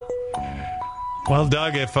Well,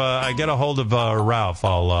 Doug, if I get a hold of Ralph,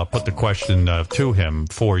 I'll put the question to him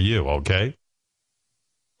for you, okay?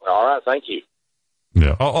 All right, thank you.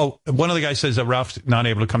 Yeah. Oh, one of the guys says that Ralph's not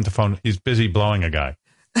able to come to phone. He's busy blowing a guy.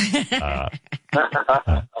 All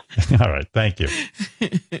right, thank you.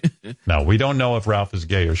 Now, we don't know if Ralph is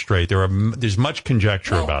gay or straight. There's much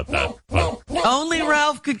conjecture about that. But. Only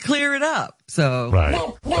Ralph could clear it up. So right,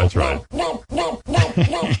 that's right.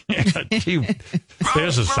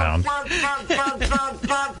 There's a sound.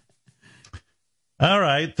 All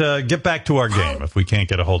right, get back to our game if we can't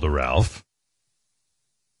get a hold of Ralph.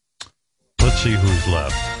 Let's see who's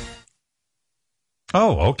left.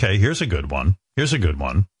 Oh, okay, here's a good one. Jeff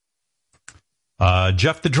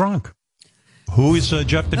the Drunk. Who is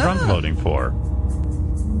Jeff the Drunk voting for?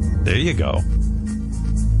 There you go.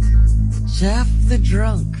 Jeff the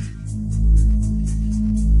Drunk.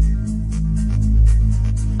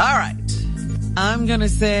 All right. I'm going to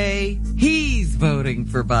say he's voting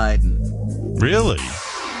for Biden. Really?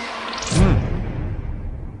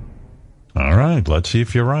 All right. Let's see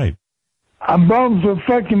if you're right. I'm voting for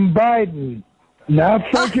fucking Biden. Not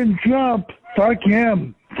fucking Trump. Fuck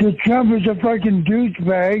him. Because Trump is a fucking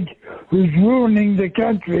douchebag who's ruining the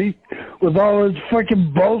country with all his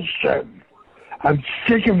fucking bullshit. I'm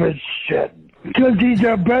sick of his shit. Because he's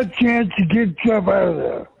our best chance to get Trump out of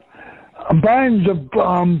there. Biden's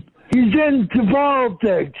he's into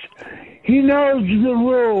politics. He knows the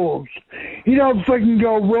rules. He don't fucking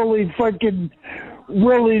go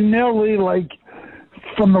willy-nilly like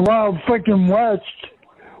from the wild fucking West.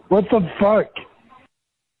 What the fuck?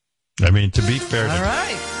 I mean, to be fair All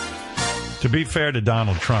right. To be fair to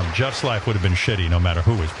Donald Trump, Jeff's life would have been shitty no matter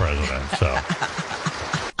who was president. So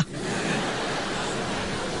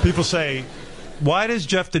people say, why does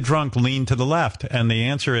Jeff the Drunk lean to the left? And the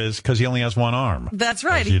answer is because he only has one arm. That's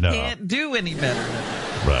right. He can't do any better than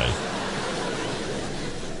that. Right.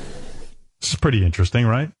 This is pretty interesting,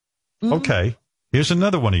 right? Mm-hmm. Okay. Here's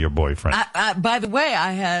another one of your boyfriends. By the way,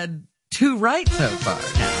 I had 2 right so far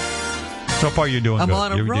now. So far, you're doing good. I'm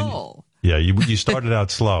on a roll. Yeah, you started out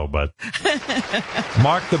slow, but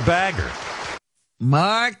Mark the Bagger.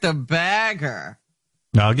 Mark the Bagger.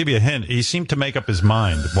 Now, I'll give you a hint. He seemed to make up his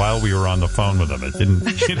mind while we were on the phone with him. It didn't,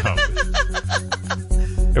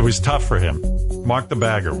 it was tough for him. Mark the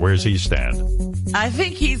Bagger, where's he stand? I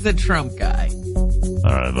think he's a Trump guy.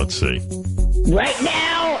 All right, let's see. Right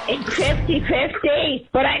now, it's 50-50,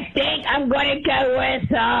 but I think I'm going to go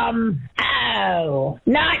with,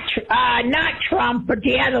 not Trump, but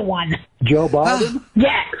the other one. Joe Biden?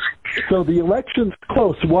 Yes. So the election's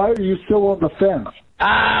close. Why are you still on the fence?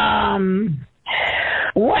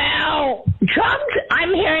 Well,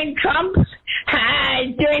 I'm hearing Trump's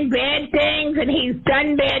doing bad things, and he's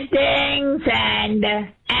done bad things, and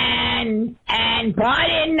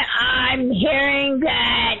Biden, I'm hearing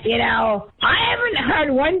that, I haven't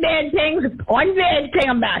heard one bad thing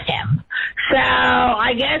about him. So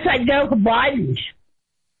I guess I'd go for Biden.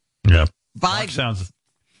 Yeah. Biden's.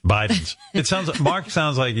 It sounds like Mark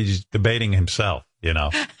sounds like he's debating himself,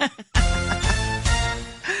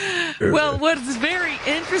 Well, what's very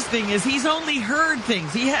interesting is he's only heard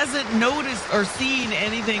things. He hasn't noticed or seen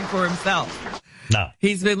anything for himself. No.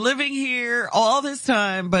 He's been living here all this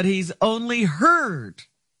time, but he's only heard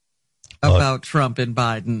about Trump and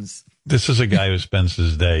Biden's. This is a guy who spends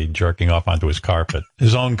his day jerking off onto his carpet,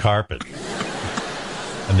 his own carpet.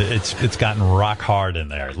 And it's gotten rock hard in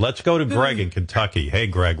there. Let's go to Greg in Kentucky. Hey,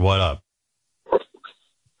 Greg, what up?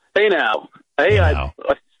 Hey, now. Hey, I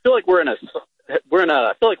feel like we're in a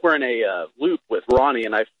loop with Ronnie,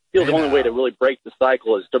 and I feel the only way to really break the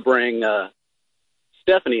cycle is to bring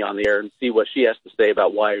Stephanie on the air and see what she has to say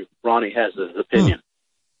about why Ronnie has his opinion.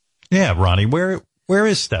 Yeah, Ronnie, where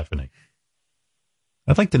is Stephanie?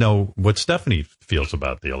 I'd like to know what Stephanie feels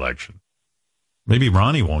about the election. Maybe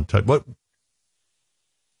Ronnie won't touch. What?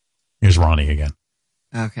 Here's Ronnie again.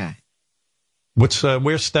 Okay.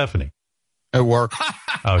 Where's Stephanie? At work.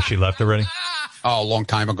 Oh, she left already? Oh, a long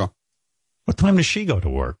time ago. What time does she go to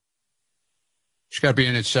work? She's got to be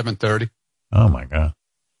in at 7:30. Oh, my God.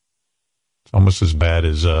 It's almost as bad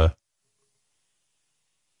as our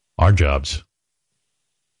jobs.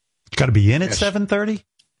 It's got to be in at 7:30?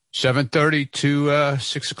 7:30 to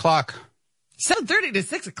 6 o'clock. 7:30 to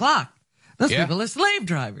 6 o'clock. Those people are slave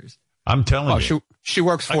drivers. I'm telling you. She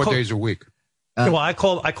works 4 days a week. Well, I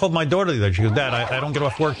called my daughter the other day. She goes, Dad, I don't get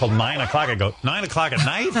off work till 9 o'clock. I go, 9 o'clock at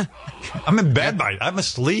night? I'm in bed I'm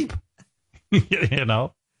asleep. 9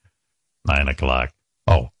 o'clock.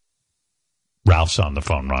 Oh. Ralph's on the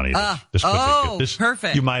phone, Ronnie. This could be good.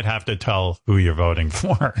 Perfect. You might have to tell who you're voting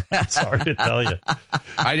for. It's hard to tell you.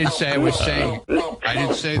 I didn't say I was saying. I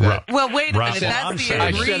didn't say that. Well, wait a minute. That's the I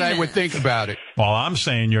agreement. said I would think about it. Well, I'm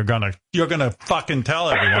saying you're gonna fucking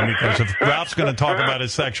tell everyone, because if Ralph's gonna talk about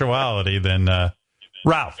his sexuality, then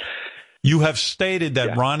Ralph, you have stated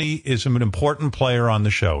that Ronnie is an important player on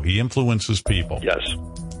the show. He influences people. Yes.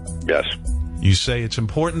 You say it's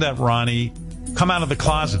important that Ronnie come out of the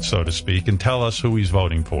closet, so to speak, and tell us who he's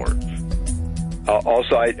voting for. But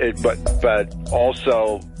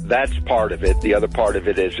also that's part of it. The other part of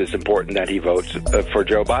it is it's important that he votes for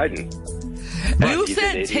Joe Biden. You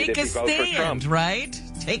said take a stand, right?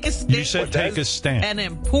 Take a stand. You said take a stand. An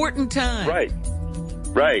important time.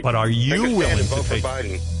 Right. But are you willing to vote for take?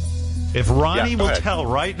 Biden? If Ronnie will tell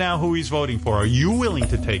right now who he's voting for, are you willing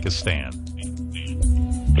to take a stand?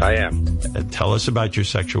 I am. And tell us about your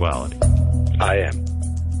sexuality. I am.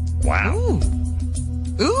 Wow.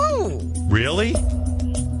 Ooh. Really?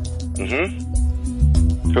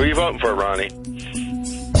 Mm-hmm. Who are you voting for, Ronnie?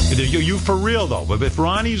 You for real, though. But if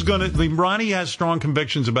Ronnie's going to... Ronnie has strong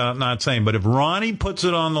convictions about not saying, but if Ronnie puts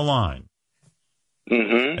it on the line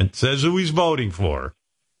and says who he's voting for,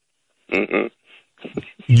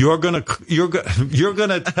 you're gonna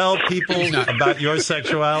tell people about your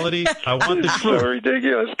sexuality? I want the truth. So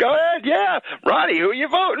ridiculous. Go ahead, yeah. Ronnie, who are you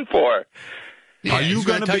voting for? Yeah, are you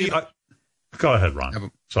going to be... go ahead,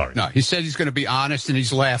 Ron. Sorry. No, he said he's going to be honest, and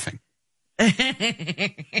he's laughing.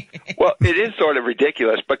 Well, it is sort of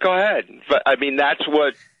ridiculous, but go ahead. But, I mean, that's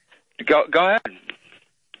what... Go ahead.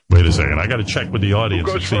 Wait a second. I got to check with the audience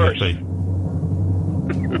Who and goes see first? if they...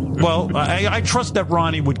 Well, I trust that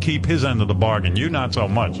Ronnie would keep his end of the bargain. You not so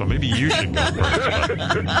much, so maybe you should go first.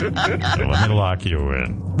 So let me lock you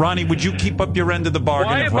in. Ronnie, would you keep up your end of the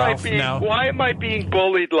bargain if Ralph now... Why am I being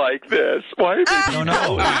bullied like this? Why am I being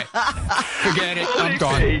No. Right. Forget it. I'm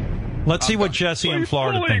done. Let's see what Jesse in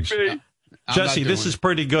Florida thinks. Jesse, this is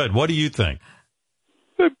pretty good. What do you think?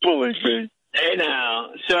 They're bullying me. Hey now.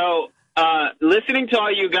 So, listening to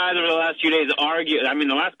all you guys over the last few days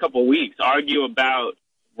the last couple of weeks, argue about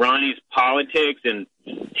Ronnie's politics and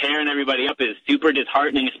tearing everybody up is super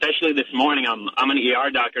disheartening, especially this morning. I'm an ER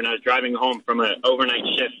doctor, and I was driving home from an overnight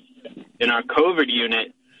shift in our COVID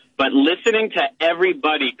unit. But listening to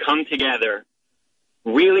everybody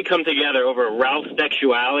really come together over Ralph's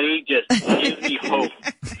sexuality just gives me hope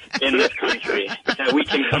in this country that we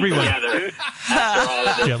can come together after all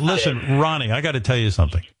of this. Yeah, listen, Ronnie, I got to tell you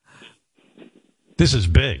something. This is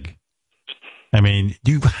big. I mean,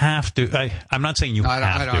 you have to. I'm not saying you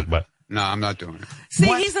have to, but no, I'm not doing it. See,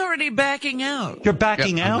 he's already backing out. You're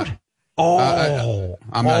backing out? I'm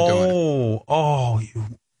not doing it.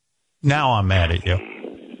 Now I'm mad at you.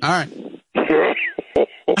 All right.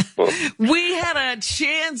 We had a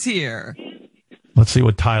chance here. Let's see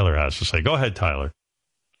what Tyler has to say. Go ahead, Tyler.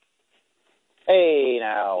 Hey,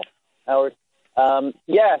 now, Howard.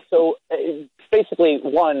 So basically,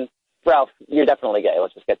 one, Ralph, you're definitely gay.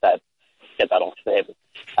 Let's just get that off the table.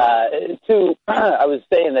 Two, I was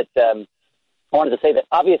saying that I wanted to say that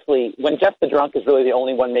obviously when Jeff the drunk is really the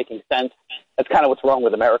only one making sense, that's kind of what's wrong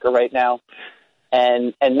with America right now.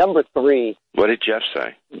 And number three. What did Jeff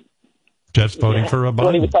say? Jeff's voting for Biden.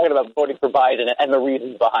 When he was talking about voting for Biden and the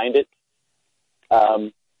reasons behind it.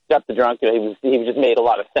 Jeff the drunk, he just made a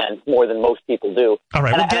lot of sense, more than most people do. All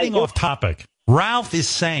right, we're getting off topic. Ralph is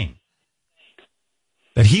saying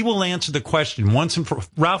that he will answer the question once and for...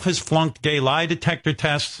 Ralph has flunked gay lie detector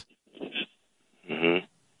tests. Mm-hmm.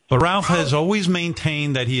 But Ralph has always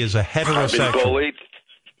maintained that he is a heterosexual.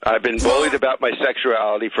 I've been bullied about my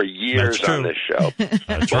sexuality for years on this show.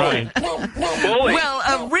 That's right. Bullying.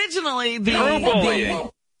 Well, originally True bullying.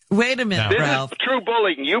 Wait a minute, This Ralph. is true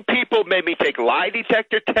bullying. You people made me take lie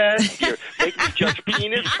detector tests. You make me judge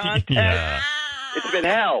penis contests. Yeah. It's been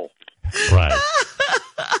hell. Right.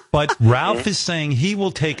 But Ralph is saying he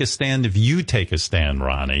will take a stand if you take a stand,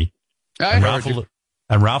 Ronnie. And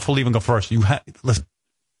Ralph will even go first. Listen,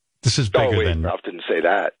 this is bigger than... Ralph didn't say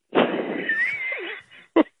that.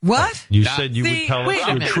 What? You said you would tell wait us a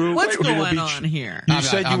the minute. truth. What's going on here? You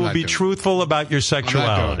said you will be truthful about your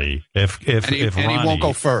sexuality. If Ronnie, he won't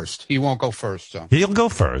go first. He won't go first. So. He'll go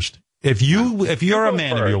first. If you're a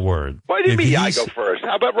man of your word. Why did I go first?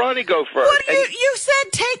 How about Ronnie go first? What you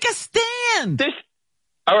said take a stand.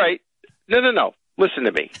 All right. No. Listen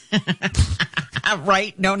to me.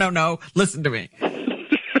 Right? No. Listen to me.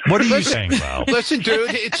 What are you saying, Ralph? Listen, dude,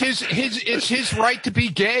 it's his right to be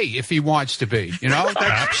gay if he wants to be. You know,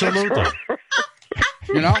 absolutely.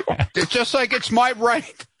 You know, it's just like it's my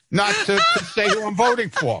right not to say who I'm voting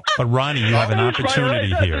for. But Ronnie, you have an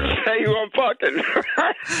opportunity here. Say who I'm fucking.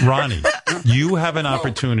 Ronnie, you have an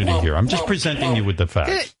opportunity here. I'm just presenting you with the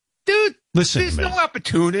facts. Dude, listen, there's man. no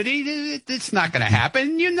opportunity. It's not going to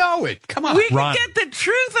happen. You know it. Come on. We can get the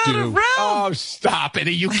truth out of Ralph. Oh, stop it.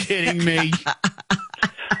 Are you kidding me?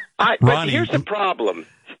 But here's the problem.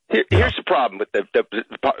 Here's the problem with the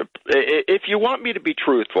if you want me to be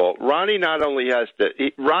truthful, Ronnie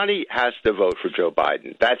has to vote for Joe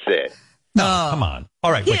Biden. That's it. No, come on.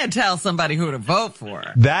 All right. You can't tell somebody who to vote for.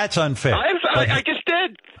 That's unfair. I just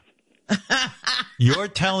did. You're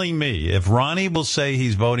telling me if Ronnie will say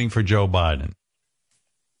he's voting for Joe Biden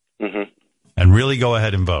and really go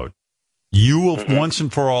ahead and vote, you will once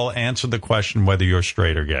and for all answer the question whether you're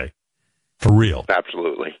straight or gay. For real.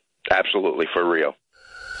 Absolutely. Absolutely, for real.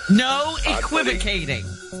 No equivocating.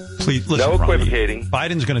 Please, listen, no equivocating. Ronnie,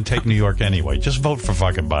 Biden's going to take New York anyway. Just vote for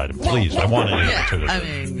fucking Biden, please. I want an opportunity. I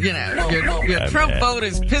mean, your Trump vote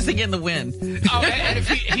is pissing in the wind. Oh, and if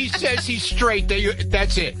he says he's straight,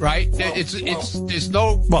 that's it, right? There's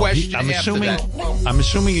no question. I'm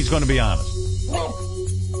assuming he's going to be honest.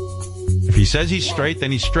 If he says he's straight,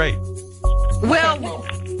 then he's straight. Well,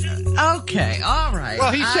 okay, all right.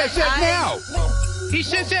 Well, he says that now. He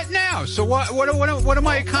says that now. So what am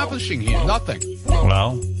I accomplishing here? Nothing.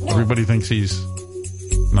 Well, everybody thinks he's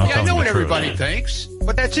not I know what the truth. everybody thinks,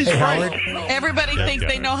 but that's his right. Everybody thinks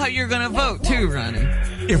they know how you're going to vote, too, Ronnie.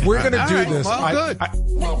 If we're going to do this,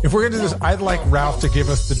 if we're going to do this, I'd like Ralph to give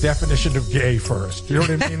us the definition of gay first. You know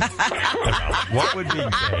what I mean? What would be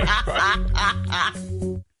gay?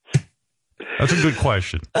 That's a good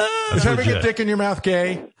question. Is having a dick in your mouth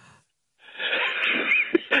gay?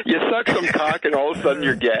 You suck some cock and all of a sudden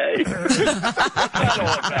you're gay. What's that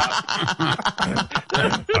all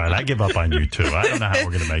about? All right, I give up on you two. I don't know how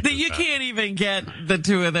we're going to make this You happen. can't even get the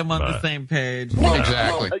two of them on the same page.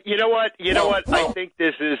 Exactly. You know what? I think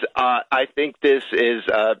this is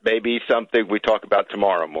maybe something we talk about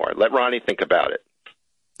tomorrow more. Let Ronnie think about it.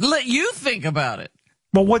 Let you think about it.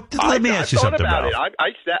 Well, let me ask you something about Ralph.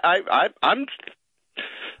 it.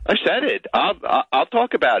 I said it. I'll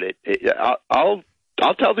talk about it.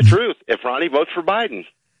 I'll tell the truth if Ronnie votes for Biden.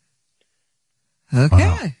 Okay.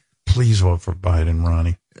 Wow. Please vote for Biden,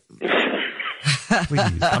 Ronnie.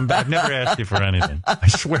 Please. I've never asked you for anything. I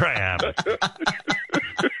swear I haven't.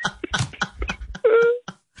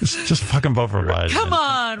 Just fucking vote for Biden. Come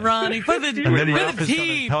on, Ronnie, for the And then Ralph is going to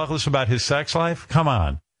team. tell us about his sex life? Come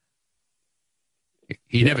on.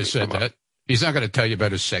 He never said that. He's not going to tell you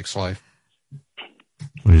about his sex life.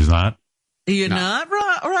 He's not? You're not,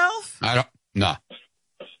 Ralph? I don't. No.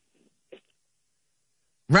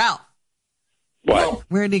 Ralph. What?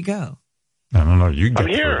 Where'd he go? I don't know. You get I'm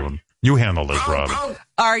here. through him. You handle this, Robbie.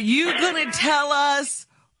 Are you going to tell us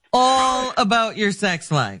all about your sex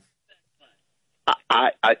life?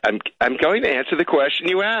 I'm going to answer the question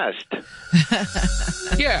you asked.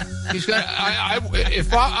 Yeah, he's going.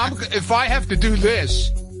 If I have to do this,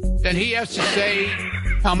 then he has to say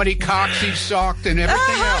how many cocks he sucked and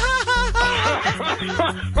everything else.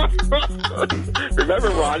 Remember,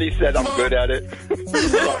 Ronnie said I'm good at it.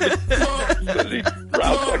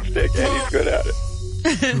 Ralph sucks dick and he's good at it.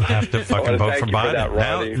 You have to fucking vote for Biden.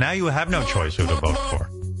 That, now you have no choice who to vote for.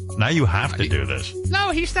 Now you have to do this.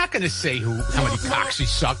 No, he's not going to say how many cocks he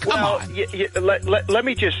sucked. Come on. Let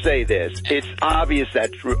me just say this. It's obvious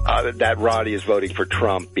that that Ronnie is voting for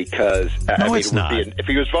Trump because it's not. If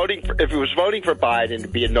he was voting for Biden,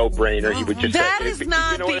 it'd be a no-brainer. He would just that say, is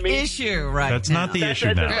not the issue right That's now. not the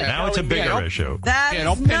issue now. Now it's a bigger issue.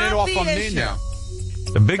 Don't pin it off on me now.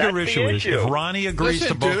 The bigger That's issue the is issue. if Ronnie agrees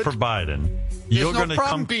Listen, to vote dude, for Biden, There's you're no going to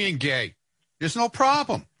problem come. being gay. There's no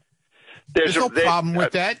problem. There's no problem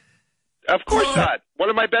with that. Of course not. One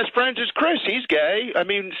of my best friends is Chris. He's gay. I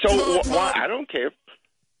mean, so why? I don't care.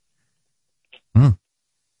 I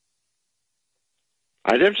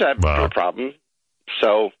didn't have a problem.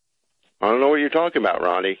 So I don't know what you're talking about,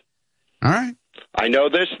 Ronnie. All right. I know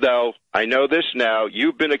this, though. I know this now.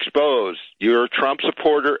 You've been exposed. You're a Trump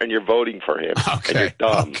supporter, and you're voting for him. Okay. And you're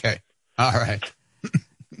dumb. Okay. All right.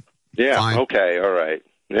 Yeah. Fine. Okay. All right.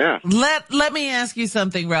 Yeah. Let me ask you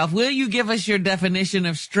something, Ralph. Will you give us your definition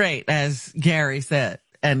of straight, as Gary said,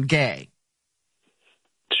 and gay?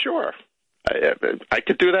 Sure. I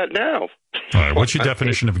could do that now. All right. What's your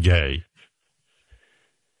definition of gay?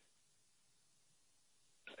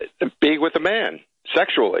 Being with a man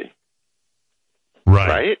sexually.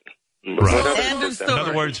 Right. End of story. In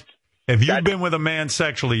other words, if you've been with a man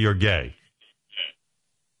sexually, you're gay.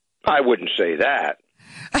 I wouldn't say that.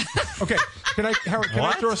 Okay, Howard, can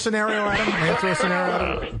I throw a scenario at him? Can I throw a scenario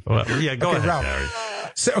at him? Well, yeah, go ahead, Ralph. Gary.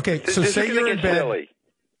 So This say is you're gonna in get bed. silly.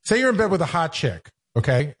 say you're in bed with a hot chick,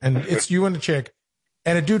 okay, and it's you and the chick,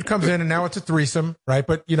 and a dude comes in, and now it's a threesome, right?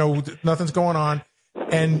 But nothing's going on,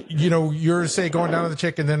 and you're say going down to the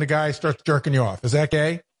chick, and then the guy starts jerking you off. Is that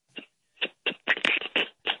gay?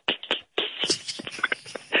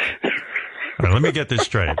 All right, let me get this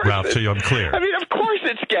straight, Ralph, so I'm clear. I mean, of course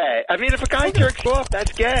it's gay. I mean, if a guy jerks off,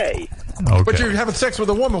 that's gay. Okay. But you're having sex with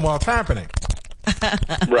a woman while it's happening.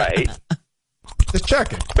 Right. Just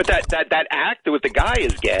checking. But that act with the guy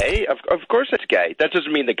is gay. Of course it's gay. That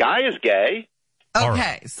doesn't mean the guy is gay. Okay,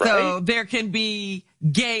 right. so there can be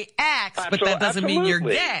gay acts, but that doesn't mean you're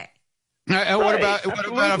gay. And what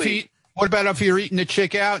about if you're eating the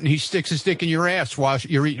chick out and he sticks his dick in your ass while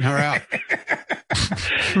you're eating her out?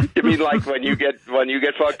 You mean like when you get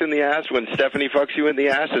fucked in the ass, when Stephanie fucks you in the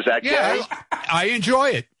ass? Is that gay? I enjoy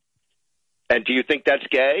it. And do you think that's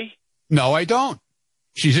gay? No, I don't.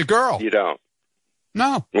 She's a girl. You don't.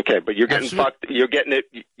 No. Okay, but you're getting fucked. You're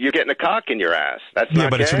getting a cock in your ass. That's not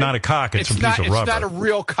but gay? it's not a cock. It's a piece of rubber. It's not a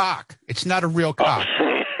real cock. It's not a real cock.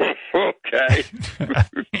 Okay.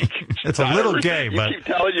 It's a little gay, you but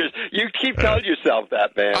you keep telling yourself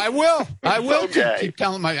that, man. I will. I will so keep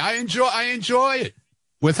telling my. I enjoy it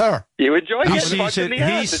with her. You enjoy He it. sees it.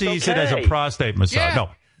 He sees it as a prostate massage. Yeah. No,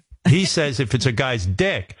 he says if it's a guy's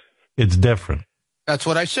dick, it's different. That's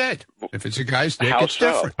what I said. If it's a guy's dick, How it's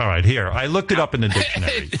so? different. All right, here I looked it up in the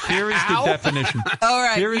dictionary. Here is the definition. All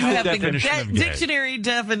right, Here is you the have definition of gay. dictionary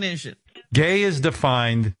definition. Gay is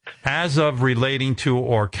defined as of relating to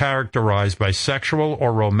or characterized by sexual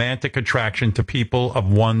or romantic attraction to people of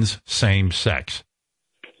one's same sex.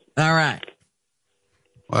 All right.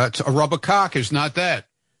 Well, that's a rubber cock is not that.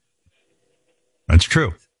 That's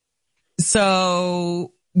true.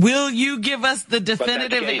 So, will you give us the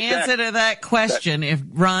definitive answer to that question if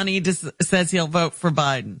Ronnie says he'll vote for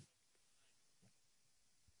Biden?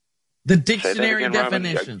 The dictionary again,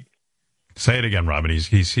 definition. Say it again, Robin. He's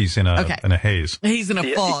in a haze. He's in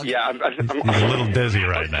a fog. Yeah, I'm He's a little dizzy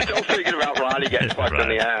right now. I'm still thinking about Ronnie getting fucked in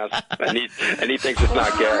the ass, and he thinks it's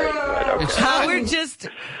not gay. But okay.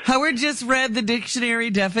 Howard just read the dictionary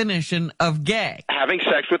definition of gay. Having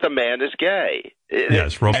sex with a man is gay.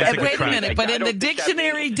 Yes, romantic Wait a minute, but in the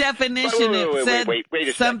dictionary definition it said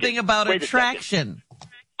something about attraction.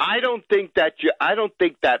 I don't think that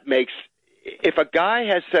makes. If a guy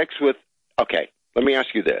has sex with, okay, let me ask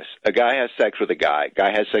you this: a guy has sex with a guy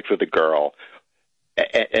has sex with a girl,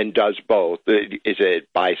 and does both. Is it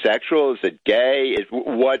bisexual? Is it gay?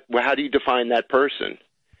 What? How do you define that person?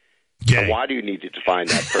 Gay. And why do you need to define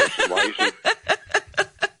that person?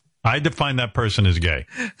 I define that person as gay.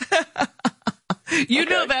 You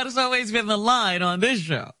know that has always been the line on this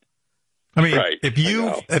show. I mean, if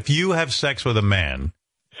you have sex with a man,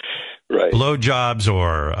 right, blowjobs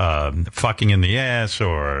or fucking in the ass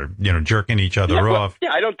or jerking each other off.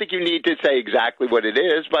 Yeah, I don't think you need to say exactly what it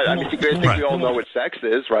is, but I mean, I think we all know what sex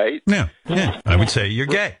is, right? Yeah, I would say you're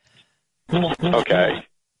gay. Okay.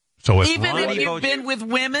 So if even if you've been with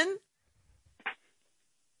women.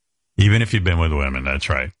 Even if you've been with women, that's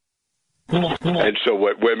right. And so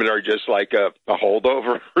what, women are just like a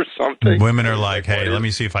holdover or something? Women are like, hey, let me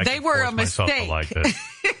see if I can were a force myself mistake. to like this.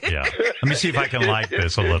 Yeah. Let me see if I can like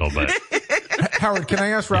this a little bit. Howard, can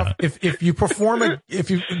I ask Ralph, if you perform now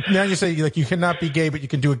you say like you cannot be gay, but you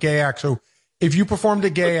can do a gay act. So if you performed a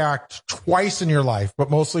gay act twice in your life, but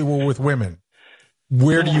mostly were with women,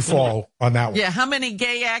 where do you fall on that one? Yeah, how many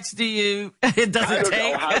gay acts it doesn't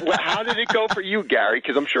take? How did it go for you, Gary?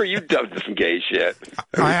 Because I'm sure you've done some gay shit.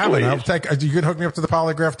 I haven't. You can hook me up to the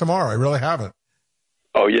polygraph tomorrow. I really haven't.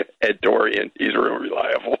 Oh, yeah, Ed Dorian. He's real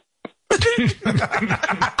reliable. Did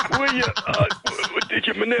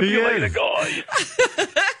you manipulate a guy?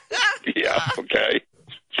 Yeah, okay.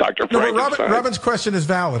 Dr. Frankenstein. Robin's question is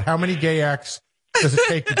valid. How many gay acts does it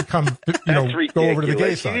take to become, go over to the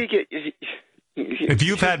gay side? If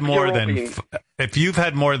you've had more than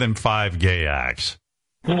 5 gay acts,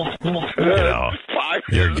 you're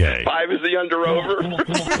gay. 5 is the under-over.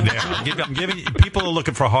 Yeah, I'm giving people are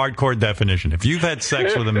looking for a hardcore definition. If you've had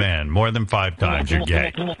sex with a man more than 5 times, you're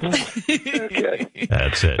gay. Okay.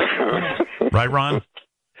 That's it. Right, Ron?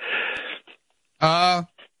 I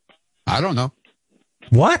don't know.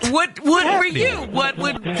 What? What for you? What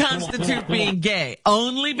would constitute being gay?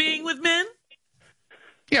 Only being with men?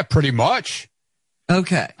 Yeah, pretty much.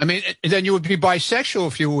 Okay. I mean, then you would be bisexual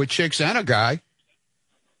if you were with chicks and a guy.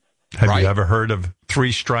 Have you ever heard of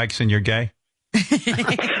 3 strikes and you're gay?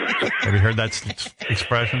 Have you heard that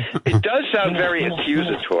expression? It does sound very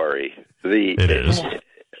accusatory. It is.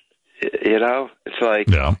 It's like...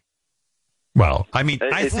 Yeah. Well, I mean,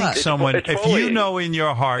 I think someone, if you know in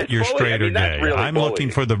your heart you're straight or gay, I'm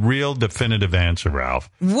looking for the real definitive answer, Ralph.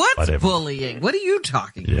 What's bullying? What are you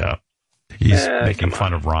talking about? Yeah. He's making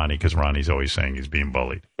fun of Ronnie because Ronnie's always saying he's being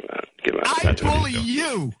bullied. I bully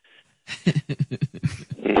you.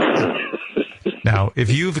 Now,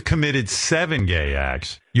 if you've committed 7 gay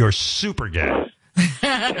acts, you're super gay.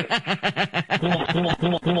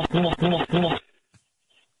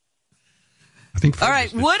 All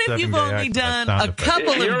right, what if you've only done a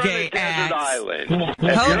couple of gay acts?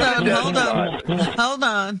 Hold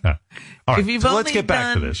on. All right, if you've so only let's get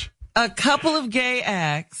back to done this. a couple of gay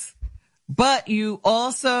acts, but you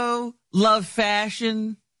also love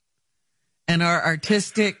fashion and are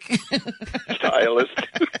artistic. Stylist.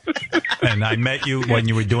 And I met you when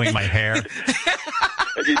you were doing my hair. and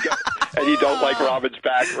you don't like Robin's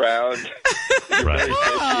background.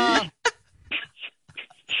 Right.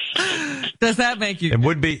 Does that make you?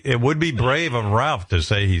 It would be brave of Ralph to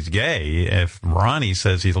say he's gay if Ronnie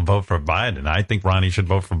says he'll vote for Biden. I think Ronnie should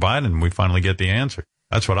vote for Biden and we finally get the answer.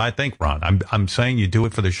 That's what I think, Ron. I'm saying you do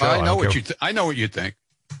it for the show. I know what you think.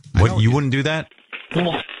 You wouldn't do that?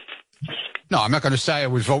 No, I'm not going to say I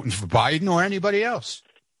was voting for Biden or anybody else.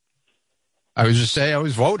 I was just saying I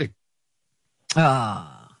was voting. Who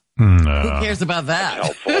cares about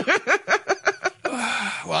that?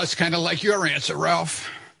 Well, it's kind of like your answer, Ralph.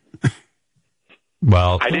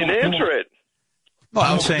 Well, I didn't answer it. Well,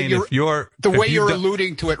 I'm saying if you're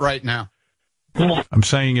alluding to it right now. I'm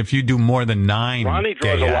saying if you do more than 9 Ronnie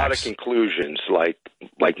draws gay a lot of acts, conclusions, like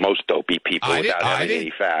most dopey people, without having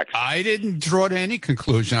any facts. I didn't draw to any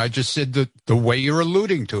conclusion. I just said the way you're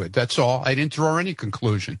alluding to it. That's all. I didn't draw any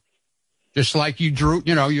conclusion. Just like you drew,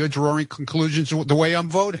 you're drawing conclusions the way I'm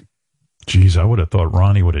voting. Geez, I would have thought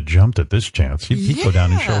Ronnie would have jumped at this chance. He'd go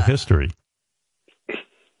down and show history.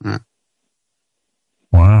 Huh.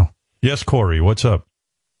 Wow. Yes, Corey, what's up?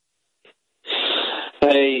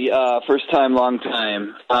 Hey, first time, long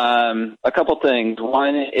time. A couple things.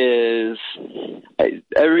 One is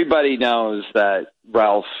everybody knows that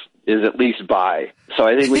Ralph is at least bi, so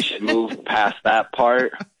I think we should move past that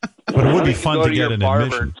part. But it would be fun to get an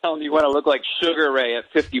admission. Tell me you want to look like Sugar Ray at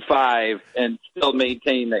 55 and still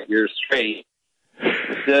maintain that you're straight.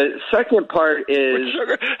 The second part is...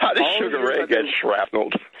 How does Sugar Ray get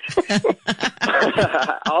shrapneled?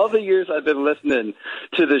 All the years I've been listening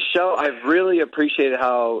to the show, I've really appreciated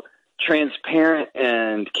how transparent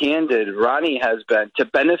and candid Ronnie has been to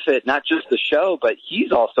benefit not just the show, but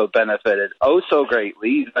he's also benefited so greatly.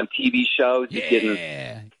 He's on TV shows. He's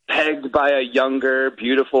getting pegged by a younger,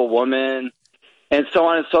 beautiful woman, and so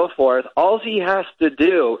on and so forth. All he has to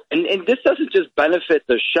do, and this doesn't just benefit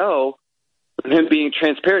the show, him being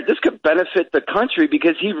transparent, this could benefit the country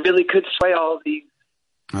because he really could sway all these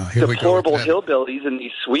deplorable hillbillies in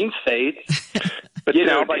these swing states. But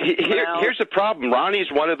here's the problem.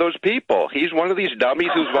 Ronnie's one of those people. He's one of these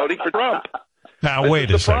dummies who's voting for Trump. Now,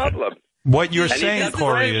 wait a second. Problem. What you're saying,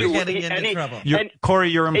 Corey, is... getting into trouble.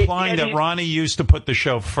 Corey, you're implying that Ronnie used to put the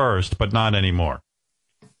show first, but not anymore.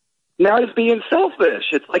 Now he's being selfish.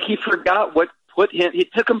 It's like he forgot what put him... He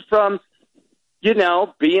took him from,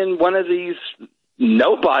 being one of these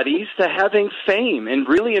nobodies to having fame and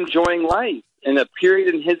really enjoying life in a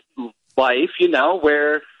period in his life,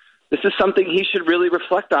 where this is something he should really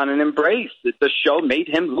reflect on and embrace. That the show made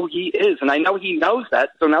him who he is. And I know he knows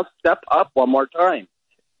that, so now step up one more time.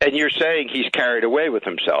 And you're saying he's carried away with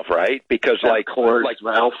himself, right? Because like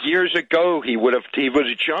years ago, he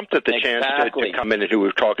was jumped at the chance to come in and who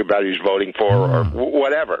was talking about who he's voting for or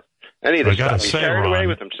whatever. Any of this stuff. He's carried away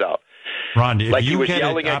with himself. Ron, like he was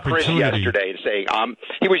yelling at Chris yesterday and saying,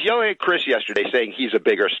 he was yelling at Chris yesterday saying he's a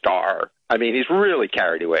bigger star. I mean, he's really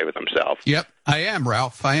carried away with himself. Yep, I am,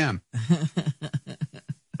 Ralph. I am.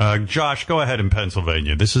 Josh, go ahead in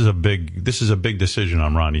Pennsylvania. This is a big decision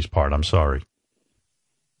on Ronnie's part. I'm sorry.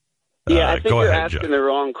 Yeah, I think you're asking the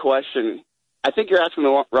wrong question. I think you're asking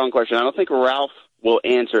the wrong question. I don't think Ralph will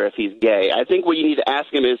answer if he's gay. I think what you need to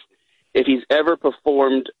ask him is if he's ever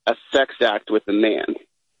performed a sex act with a man.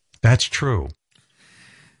 That's true.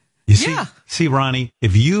 You see, Ronnie,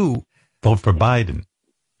 if you vote for Biden,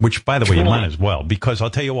 which, by the way, you might as well, because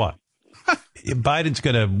I'll tell you what, Biden's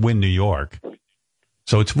going to win New York,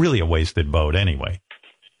 so it's really a wasted vote anyway.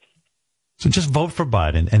 So just vote for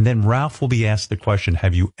Biden, and then Ralph will be asked the question,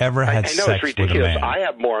 have you ever had sex with a man? I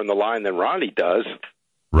have more on the line than Ronnie does.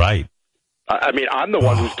 Right. I mean, I'm the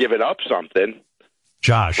one who's given up something.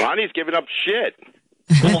 Josh. Ronnie's given up shit.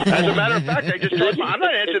 As a matter of fact, I just told him, I'm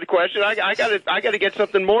not answering the question. I got to get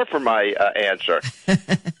something more for my answer.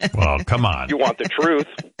 Well, come on. You want the truth.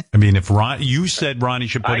 I mean, if you said Ronnie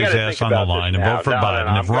should put his ass on the line and vote for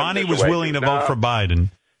Biden. If Ronnie was willing to vote for Biden,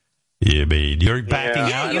 you're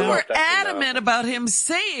backing out. You were adamant about him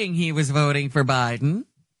saying he was voting for Biden.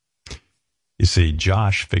 You see,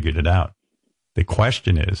 Josh figured it out. The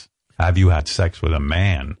question is, have you had sex with a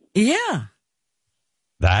man? Yeah.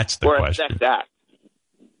 That's the question. Or a sex act.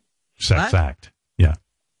 Sex act. Yeah.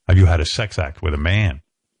 Have you had a sex act with a man?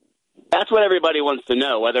 That's what everybody wants to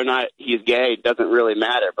know. Whether or not he's gay doesn't really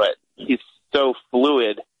matter, but he's so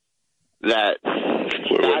fluid that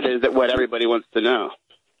is what everybody wants to know.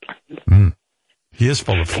 He is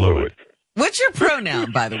full of fluid. What's your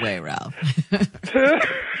pronoun, by the way, Ralph?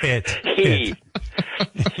 He.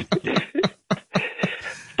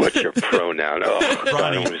 What's your pronoun? Oh, Ronnie,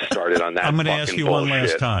 I don't want to start it on that. I'm going to ask you bullshit. one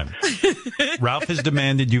last time. Ralph has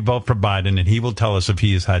demanded you vote for Biden, and he will tell us if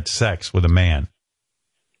he has had sex with a man.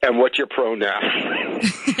 And what's your pronoun?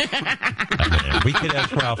 We could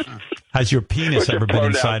ask Ralph, has your penis ever been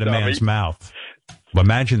inside a man's mouth? Well,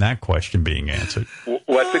 imagine that question being answered.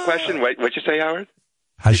 What's the question? What'd you say, Howard?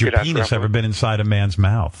 Has your penis ever been inside a man's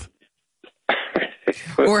mouth?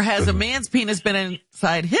 Or has a man's penis been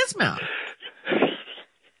inside his mouth?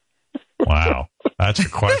 Wow, that's a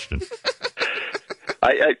question.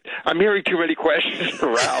 I'm hearing too many questions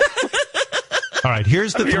for Ralph. All right,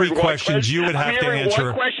 here's the three questions you would have to answer.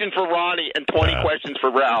 One question for Ronnie and 20 questions for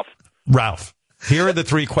Ralph. Ralph, here are the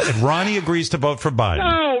three questions. If Ronnie agrees to vote for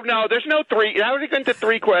Biden. No, there's no three. How are you going to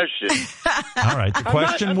 3 questions? All right, the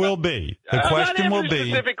question will be.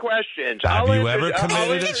 Specific questions. Have you ever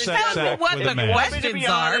committed a sex act with a man? Questions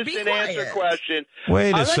are. Be quiet. Question.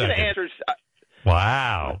 Wait a second.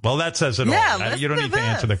 Wow. Well, that says it all. You don't need to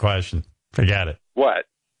answer the question. Forget it. What?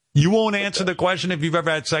 You won't answer the question if you've ever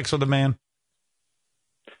had sex with a man?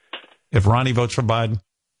 If Ronnie votes for Biden?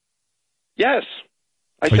 Yes.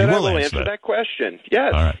 I said I will answer that question.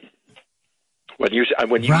 Yes. All right. When you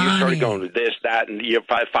started going to this, that, and you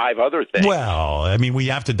have 5 other things. Well, I mean, we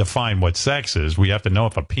have to define what sex is. We have to know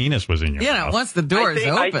if a penis was in your mouth. Yeah, once the door is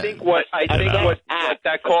open. I think what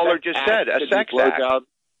that caller just said, a sex act.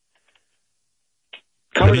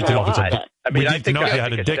 I need to know if it's we need to know if you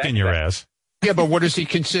had a dick in your ass. Yeah, but what does he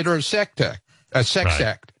consider a sex act? A sex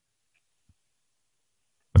act.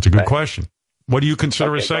 That's a good question. What do you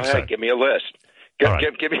consider a sex act? Give me a list. Give me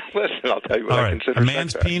a list, and I'll tell you what I consider a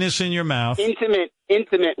man's penis in your mouth. Intimate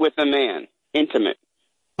with a man. Intimate.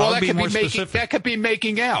 Well, that could be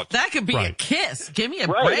making out. That could be a kiss. Give me a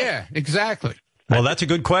break. Yeah, exactly. Well, that's a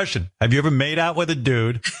good question. Have you ever made out with a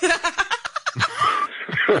dude?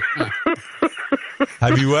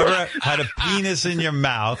 Have you ever had a penis in your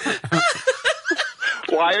mouth?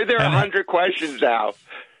 Why are there 100 questions out?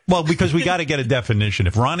 Well, because we got to get a definition.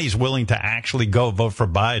 If Ronnie's willing to actually go vote for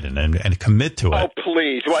Biden and commit to it. Oh,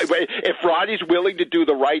 please. Wait, if Ronnie's willing to do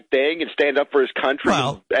the right thing and stand up for his country.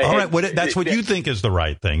 Well, all right, that's what you think is the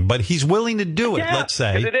right thing. But he's willing to do it, let's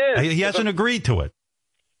say. It is. He hasn't agreed to it.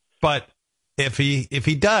 But if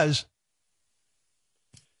he does,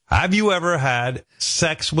 have you ever had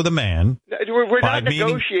sex with a man? We're not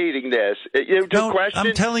negotiating this.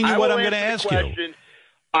 I'm telling you what I'm going to ask you.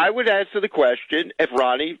 I would answer the question if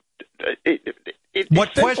Ronnie.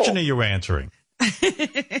 What question are you answering?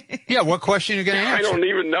 Yeah, what question are you going to answer? I don't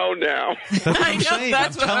even know now. That's what I'm saying.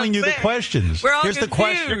 I'm telling you the questions. We're all Here's confused.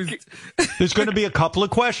 the question. There's going to be a couple of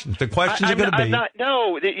questions. The questions are going to be.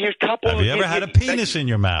 Your couple. Have you ever had a penis in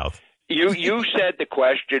your mouth? You said the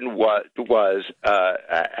question was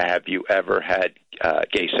have you ever had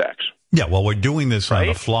gay sex? Yeah, well, we're doing this on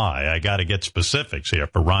the fly. I got to get specifics here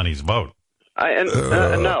for Ronnie's vote.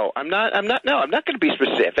 No, I'm not. No, I'm not going to be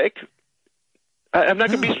specific. I'm not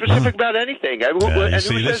going to be specific about anything. You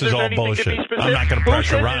see, this is all bullshit. I'm not going to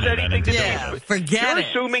pressure Ronnie. Forget it. You're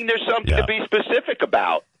assuming there's something to be specific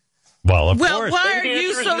about. Well, of course. Why are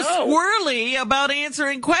you so squirrely about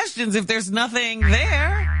answering questions if there's nothing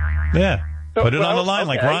there? Yeah, put it on the line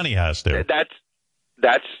like Ronnie has to.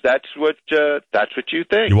 That's what you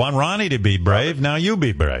think. You want Ronnie to be brave? Now you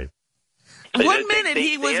be brave. 1 minute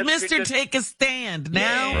he was Mr. Take a Stand.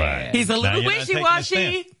 Now he's a little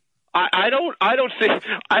wishy-washy. I don't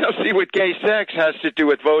see what gay sex has to do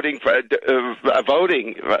with voting for your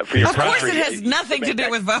country. Of course, it has nothing to do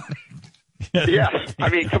with voting. Yeah, I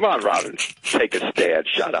mean, come on, Robin, take a stand.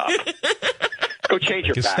 Shut up. Go change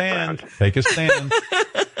your background. Take a stand.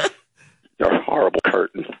 You're a horrible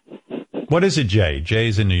curtain. What is it, Jay?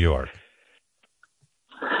 Jay's in New York.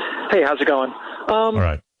 Hey, how's it going? All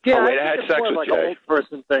right. Yeah, I had sex with like Jay. An old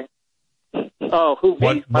person thing. Oh, who?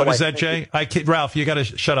 Me? What is that, Jay? Ralph, you got to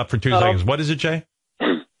shut up for 2 seconds. What is it, Jay?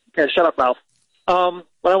 Yeah, shut up, Ralph. What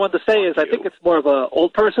I wanted to say is I think it's more of an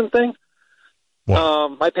old person thing.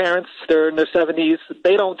 My parents, they're in their 70s.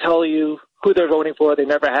 They don't tell you who they're voting for. They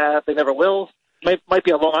never have. They never will. Might be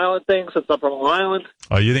a Long Island thing since I'm from Long Island.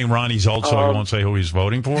 Oh, you think Ronnie's old so he won't say who he's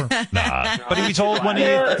voting for? Nah. But he was old when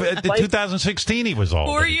in 2016 he was old.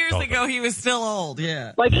 4 years ago he was still old,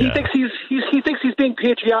 yeah. He thinks he's being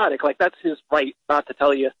patriotic. Like that's his right not to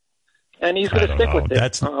tell you. And he's going to stick with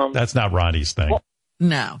it. That's not Ronnie's thing.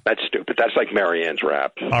 No. That's stupid. That's like Marianne's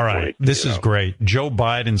rap. All right. This is great. Joe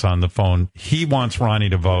Biden's on the phone. He wants Ronnie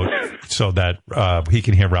to vote so that he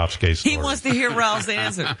can hear Ralph's case story. He wants to hear Ralph's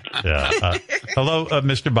answer. Yeah. Hello,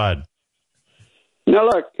 Mr. Biden. Now,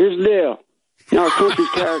 look, here's the deal. Now, our country's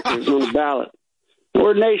character is on the ballot.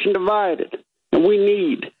 We're a nation divided, and we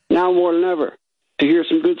need, now more than ever, to hear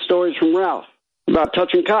some good stories from Ralph about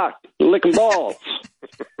touching cock and licking balls.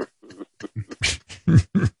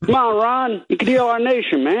 Come on, Ron. You can heal our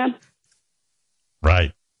nation, man.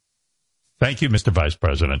 Right. Thank you, Mr. Vice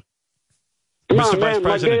President. Come on, man.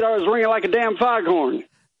 My gator is ringing like a damn foghorn.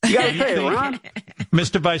 You got to say it, Ron.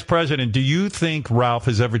 Mr. Vice President, do you think Ralph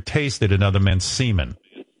has ever tasted another man's semen?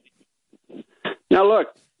 Now, look,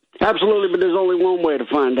 absolutely, but there's only one way to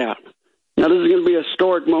find out. Now, this is going to be a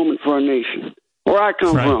historic moment for our nation. Where I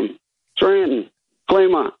come from, Scranton,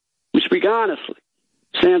 Claymont, we speak honestly,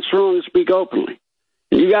 stand strong, and speak openly.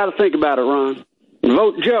 And you got to think about it, Ron.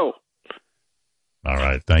 Vote Joe. All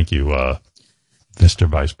right. Thank you, Mr.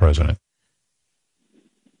 Vice President.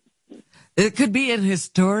 It could be an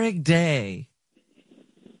historic day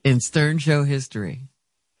in Stern Show history.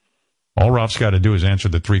 All Ralph's got to do is answer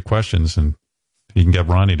the 3 questions, and he can get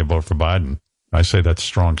Ronnie to vote for Biden. I say that's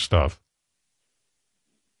strong stuff.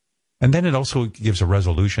 And then it also gives a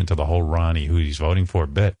resolution to the whole Ronnie, who he's voting for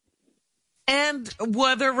bit. And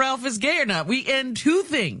whether Ralph is gay or not. We end 2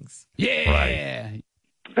 things. Yeah. Right.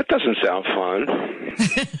 That doesn't sound fun.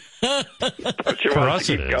 Don't you For want us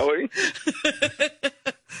to it keep is. going?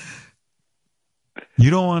 You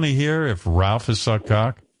don't want to hear if Ralph has sucked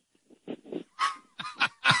cock?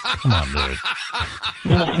 Come on, dude.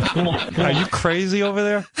 Are you crazy over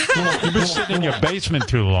there? You've been sitting in your basement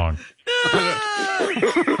too long.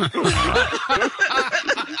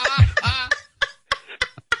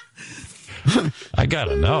 I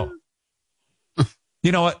gotta know.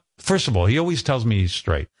 You know what? First of all, he always tells me he's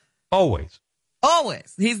straight. Always.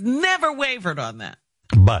 Always. He's never wavered on that.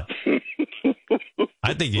 But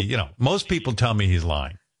I think, most people tell me he's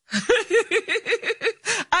lying.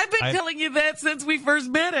 I've been telling you that since we first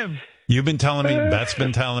met him. You've been telling me, Beth's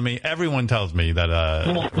been telling me, everyone tells me that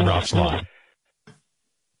Ralph's lying.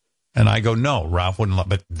 And I go, no, Ralph wouldn't lie.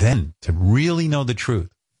 But then, to really know the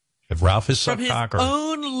truth, if Ralph has sucked cock, from his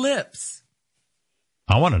own lips,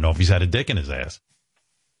 I want to know if he's had a dick in his ass.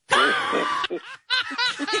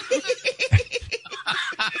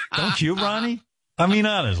 Don't you, Ronnie? I mean,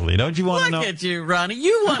 honestly, don't you want to know? Look at you, Ronnie.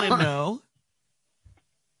 You want to know.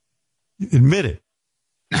 Admit it.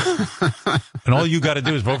 And all you got to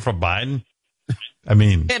do is vote for Biden? I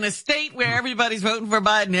mean. In a state where everybody's voting for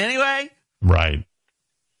Biden anyway? Right.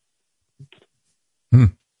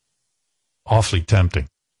 Awfully tempting.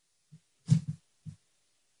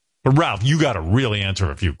 But Ralph, you got to really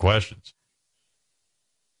answer a few questions.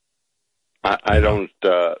 I don't.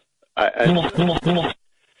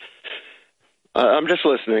 I'm just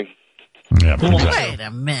listening. Yeah, wait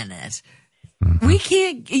a minute. Mm-hmm. We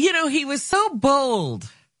can't. He was so bold.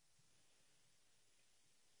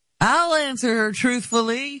 I'll answer her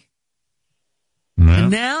truthfully. Yeah.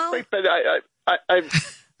 And now, Wait, but as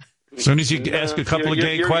soon as you ask a couple of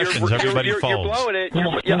gay questions, everybody folds. You're blowing it.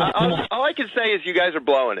 All I can say is you guys are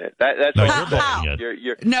blowing it. That's no, all you're blowing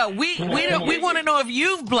it. No, we want to know if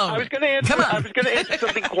you've blown it. I was going to answer. I was going to answer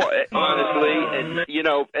something honestly,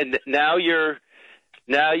 and now you're.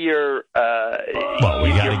 Well, we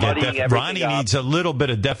got to get Ronnie needs a little bit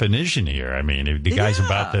of definition here. I mean, if the guy's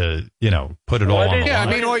about to, put it all on the line.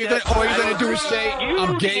 I mean, all you're going to do is say,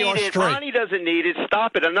 I'm gay or straight. Ronnie doesn't need it.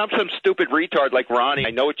 Stop it. I'm not some stupid retard like Ronnie. I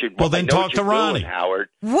know what you're doing. Well, then talk to Ronnie. Doing, Howard.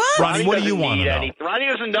 What? Ronnie, what do you want to know? Ronnie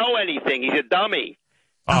doesn't know anything. He's a dummy.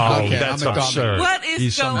 Oh, okay, that's absurd. What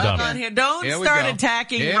is going on here? Don't start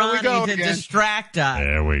attacking Ronnie to distract us.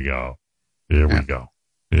 There we go. Here we go.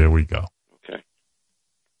 Okay.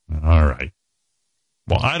 All right.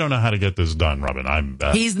 Well, I don't know how to get this done, Robin.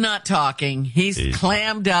 He's not talking. He's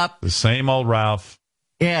clammed up. The same old Ralph.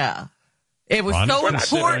 Yeah. It was so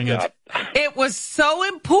important. It was so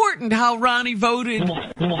important how Ronnie voted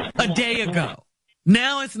a day ago.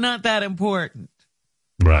 Now it's not that important.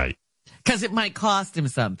 Right. Because it might cost him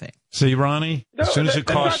something. See, Ronnie, as soon as it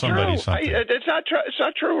costs somebody something. It's not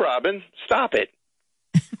true, Robin. Stop it.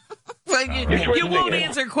 Well, you won't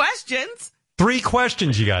answer questions. 3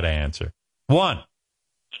 questions you got to answer. 1,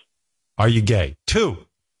 are you gay? 2,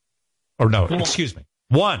 or no, excuse me.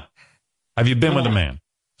 1, have you been with a man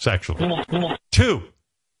sexually? 2,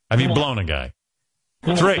 have you blown a guy?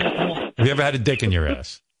 3, have you ever had a dick in your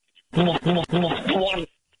ass?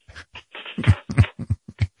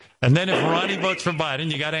 And then if Ronnie votes for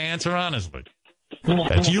Biden, you got to answer honestly.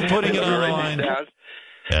 That's you putting it on the line.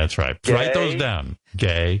 That's right. Gay. Write those down.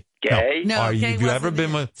 Gay. Gay. No, have you ever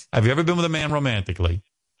been with a man romantically?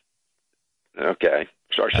 Okay.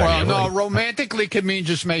 Sorry. Well, no, romantically can mean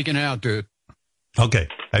just making out, dude. Okay.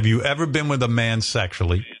 Have you ever been with a man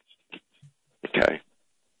sexually? Okay.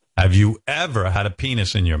 Have you ever had a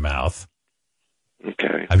penis in your mouth?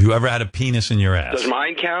 Okay. Have you ever had a penis in your ass? Does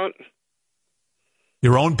mine count?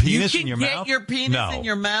 Your own penis in your mouth? You can get your penis in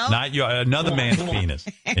your mouth? Not another man's penis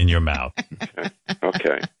in your mouth.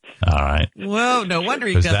 Okay. All right. Whoa, no wonder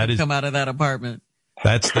he doesn't come out of that apartment.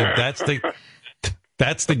 That's the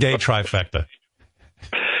gay trifecta.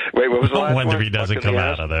 Wait, what was the last no one? wonder he doesn't come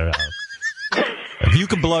out of their house. If you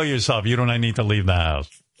can blow yourself, you don't need to leave the house.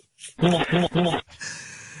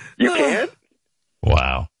 You can?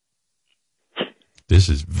 Wow. This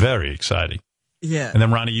is very exciting. Yeah. And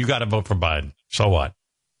then, Ronnie, you got to vote for Biden. So what?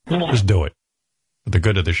 Just do it. For the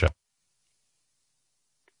good of the show.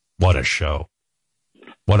 What a show.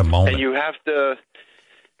 What a moment. And you have to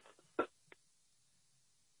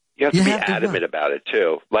be adamant about it,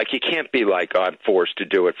 too. Like, you can't be like, oh, I'm forced to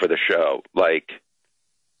do it for the show. Like...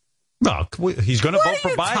 No, he's going to vote for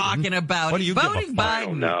Biden. What are you talking about? What do you voting Biden? I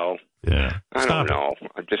don't know. Yeah. I don't know.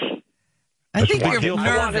 I think you're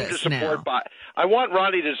nervous now. I want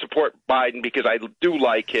Ronnie to support Biden because I do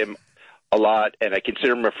like him a lot, and I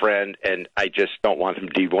consider him a friend, and I just don't want him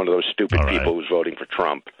to be one of those stupid people who's voting for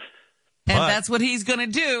Trump. And that's what he's going to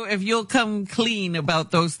do if you'll come clean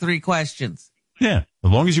about those 3 questions. Yeah, as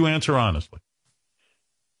long as you answer honestly.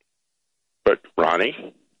 But,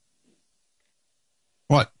 Ronnie?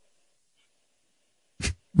 What?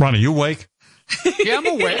 Ronnie, you awake? Yeah, I'm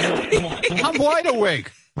awake. I'm wide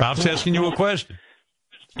awake. Ralph's asking you a question.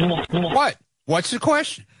 What? What's the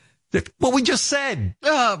question? What we just said.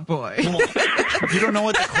 Oh, boy. You don't know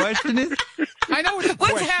what the question is? I know what the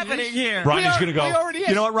question is. What's happening here? Ronnie's going to go,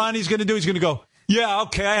 you know what Ronnie's going to do? He's going to go, yeah,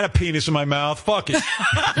 okay, I had a penis in my mouth. Fuck it.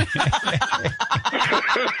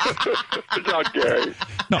 It's not gay.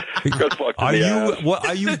 No.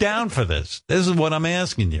 Are you down for this? This is what I'm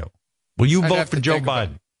asking you. Will you vote for Joe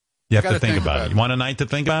Biden? You have to think about it. You want a night to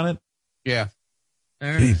think about it? Yeah.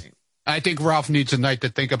 Right. I think Ralph needs a night to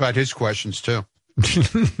think about his questions, too.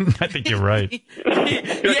 I think you're right.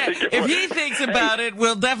 If he thinks about it,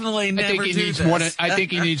 we'll definitely never do this. I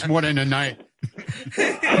think he needs more than a night.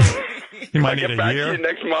 He might need a year. To you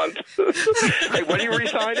next month. Hey, when are you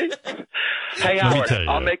resigning? Hey, Howard,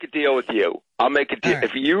 I'll make a deal with you. I'll make a deal. Right.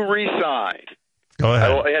 If you resign, go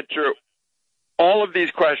ahead. I will answer all of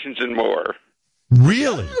these questions and more.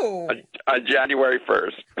 Really? On January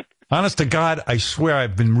 1st. Honest to God, I swear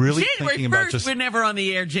I've been really thinking about just... We're never on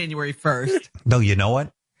the air January 1st. No, you know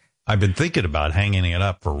what? I've been thinking about hanging it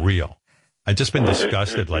up for real. I've just been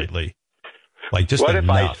disgusted lately. Like, just what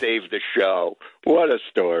enough. If I saved the show? What a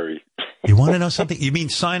story. You want to know something? You mean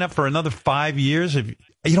sign up for another 5 years? You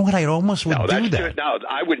know what? I almost would do that. No,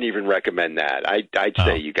 I wouldn't even recommend that. I'd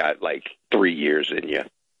say you got like 3 years in you.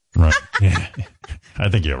 Right. Yeah. I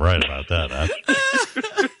think you're right about that. Huh?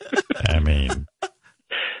 I mean...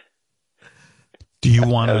 Do you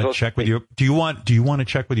want to check with your? Do you want to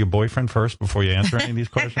check with your boyfriend first before you answer any of these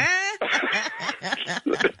questions?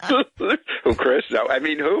 Who, Chris? No, I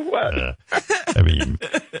mean who? What? I mean,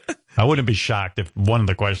 I wouldn't be shocked if one of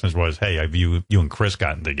the questions was, "Hey, have you and Chris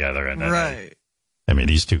gotten together?" And then, right. I mean,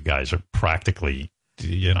 these two guys are practically,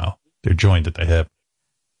 they're joined at the hip.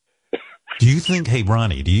 Do you think? Hey,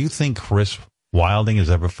 Ronnie, do you think Chris Wilding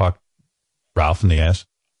has ever fucked Ralph in the ass?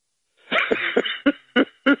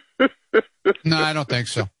 No, I don't think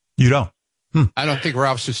so. You don't? I don't think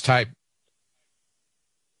Ralph's his type.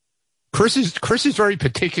 Chris is very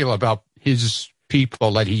particular about his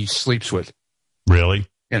people that he sleeps with. Really?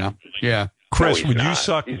 Yeah. Chris, would you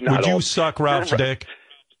suck Ralph's dick?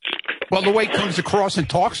 Well, the way he comes across and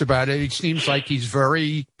talks about it, it seems like he's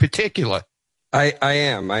very particular. I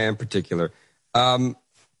am particular.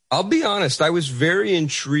 I'll be honest. I was very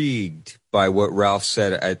intrigued by what Ralph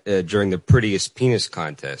said during the prettiest penis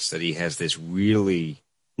contest, that he has this really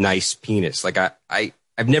nice penis. Like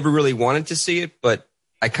I've never really wanted to see it, but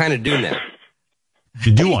I kind of do now.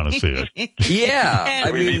 You do want to see it? Yeah.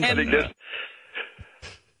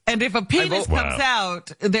 And if a penis comes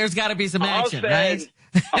out, there's got to be some action, right?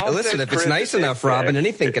 Listen, if it's nice enough, Robin,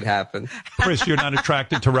 anything could happen. Chris, you're not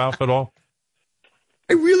attracted to Ralph at all?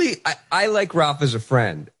 I like Ralph as a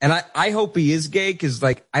friend, and I hope he is gay because,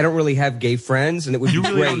 like, I don't really have gay friends, and it would you be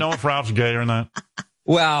really great. don't know if Ralph's gay or not.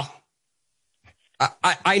 Well,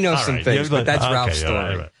 I know some things, but that's Ralph's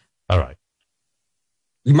story. All right.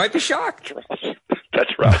 You might be shocked.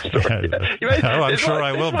 That's Ralph's story. I'm sure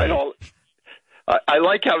I will be. I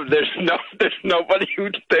like how there's nobody who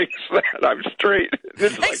thinks that I'm straight.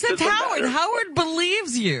 Except Howard. Howard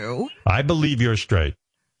believes you. I believe you're straight.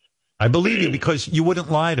 I believe you because you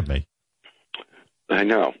wouldn't lie to me. I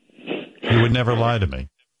know. You would never lie to me.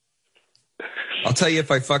 I'll tell you if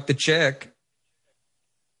I fucked a chick.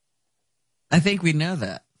 I think we know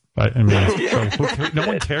that. I mean, no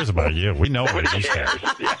one cares about you. We know what he cares.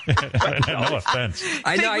 No offense.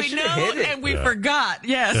 I know. I think we know, and we forgot.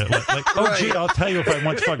 Yes. Yeah, oh, gee, I'll tell you if I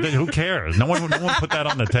once fucked it. Who cares? No one put that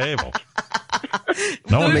on the table.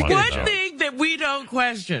 There's one thing that we don't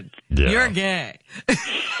question. Yeah. You're gay.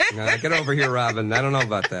 Get over here, Robin. I don't know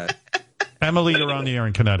about that. Emily, you're on the air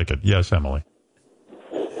in Connecticut. Yes, Emily.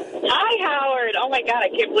 Hi, Howard. Oh, my God. I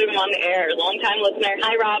can't believe I'm on the air. Long-time listener.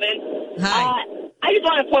 Hi, Robin. Hi. I just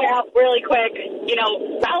want to point out really quick,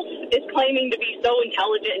 Ralph is claiming to be so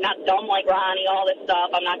intelligent and not dumb like Ronnie, all this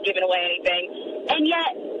stuff. I'm not giving away anything. And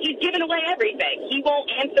yet, he's giving away everything. He won't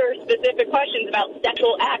answer specific questions about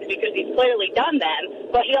sexual acts because he's clearly done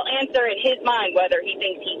them, but he'll answer in his mind whether he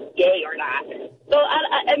thinks he's gay or not. So,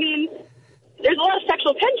 I mean, there's a lot of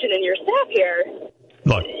sexual tension in your staff here.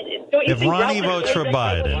 Look, if Ronnie votes for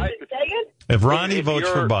Biden, if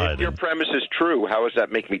your premise is true, how does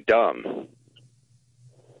that make me dumb?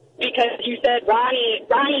 Because you said Ronnie's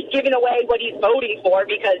giving away what he's voting for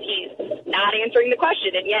because he's not answering the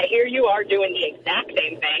question, and yet here you are doing the exact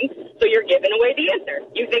same thing, so you're giving away the answer.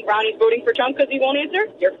 You think Ronnie's voting for Trump because he won't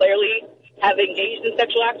answer? You're clearly have engaged in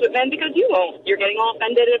sexual acts with men because you won't. You're getting all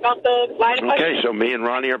offended about the line of question. Okay, so me and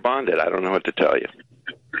Ronnie are bonded. I don't know what to tell you.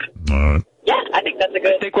 Yeah, I think that's a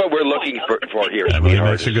good. I think what we're looking for here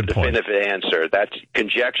is a good definitive answer. That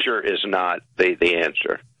conjecture is not the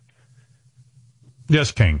answer.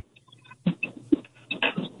 Yes, King.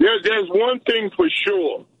 There's one thing for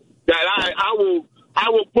sure that I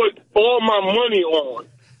will put all my money on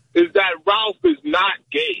is that Ralph is not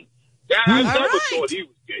gay. I never thought he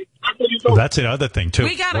was gay. Well, that's another thing too.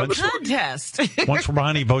 We got a contest. Once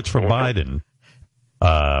Ronnie votes for Biden,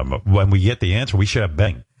 when we get the answer, we should have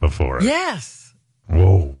bang before it. Yes.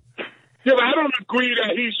 Whoa. Yeah, but I don't agree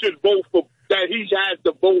that he should vote for that. He has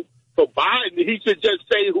to vote for Biden. He should just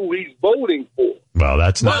say who he's voting for. Well,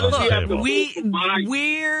 that's not. Well, look,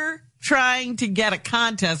 we're trying to get a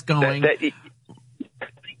contest going.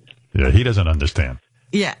 Yeah, he doesn't understand.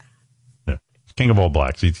 Yeah. King of all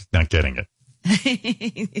blacks. He's not getting it.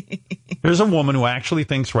 There's a woman who actually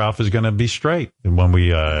thinks Ralph is going to be straight when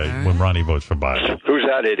when Ronnie votes for Biden. Who's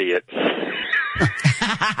that idiot?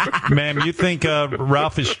 Ma'am, you think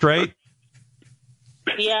Ralph is straight?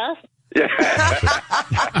 Yes.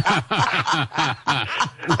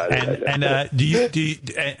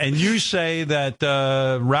 And you say that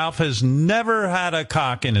Ralph has never had a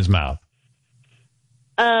cock in his mouth?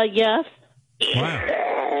 Yes.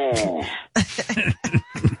 Wow.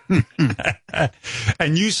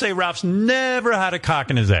 And you say Ralph's never had a cock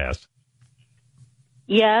in his ass?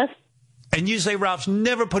 Yes. And you say Ralph's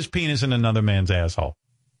never puts penis in another man's asshole?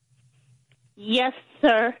 Yes,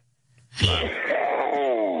 sir.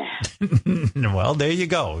 Well, there you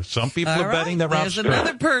go. Some people are betting that Ralph's straight. There's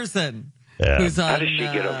another person who's on. How does she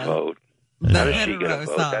get a vote? How does she get a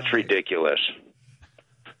vote? That's ridiculous.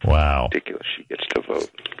 Wow. Ridiculous. She gets to vote.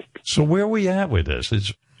 So where are we at with this?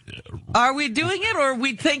 Are we doing it or are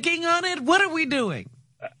we thinking on it? What are we doing?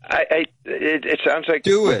 It sounds like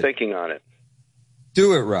we're thinking on it.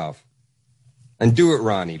 Do it, Ralph. And do it,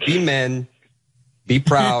 Ronnie. Be men. Be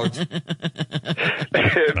proud.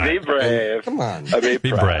 Be brave. Come on. Be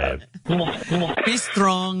brave. Be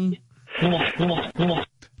strong.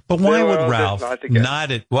 But why would Ralph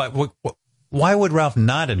why would Ralph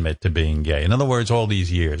not admit to being gay? In other words, all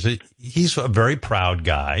these years, he's a very proud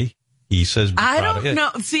guy. He says, I don't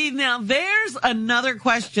know. See, now there's another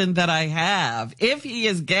question that I have. If he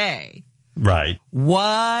is gay, right?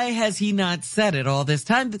 Why has he not said it all this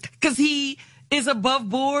time? Because he is above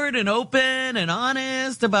board and open and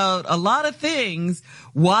honest about a lot of things.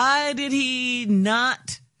 Why did he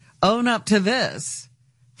not own up to this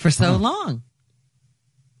for so long?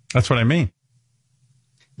 That's what I mean.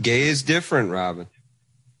 Gay is different, Robin.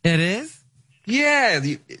 It is? Yeah.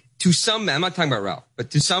 To some men, I'm not talking about Ralph,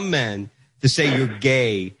 but to some men, to say you're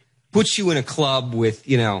gay puts you in a club with,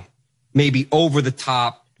 maybe over the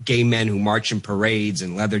top gay men who march in parades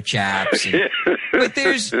and leather chaps. But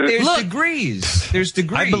there's degrees. There's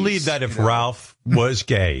degrees. I believe that if Ralph was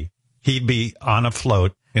gay, he'd be on a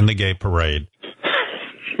float in the gay parade.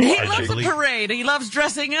 He loves a parade. He loves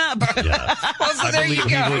dressing up. Yeah.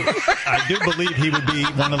 I do believe he would be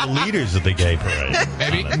one of the leaders of the gay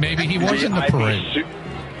parade. Maybe he was in the parade.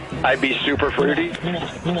 I'd be super fruity.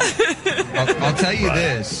 I'll tell you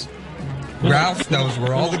this. Ralph knows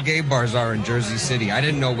where all the gay bars are in Jersey City. I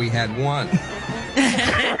didn't know we had one.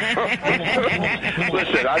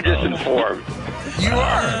 Listen, I'm just informed. You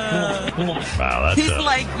are. Wow, He's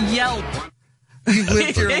like Yelp. You've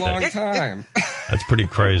lived here a long time. That's pretty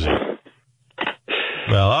crazy.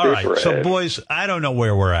 Well, all right. So, boys, I don't know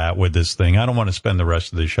where we're at with this thing. I don't want to spend the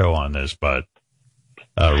rest of the show on this, but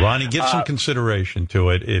Ronnie, give some consideration to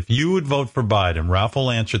it. If you would vote for Biden, Ralph will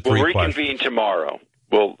answer three questions. We'll reconvene tomorrow.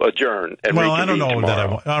 We'll adjourn and well, I don't know tomorrow. that I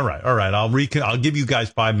want. All right. I'll give you guys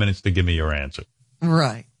 5 minutes to give me your answer.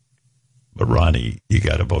 Right. But Ronnie, you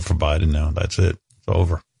got to vote for Biden now. That's it. It's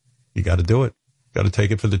over. You got to do it. Got to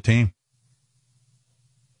take it for the team.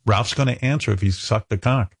 Ralph's going to answer if he sucked the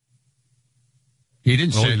cock. He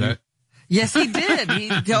didn't say that. Yes, he did.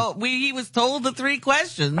 He was told the three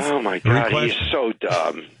questions. Oh, my God. He's so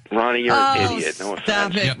dumb. Ronnie, you're an idiot. No offense.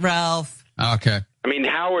 Stop it, Ralph. Okay. I mean,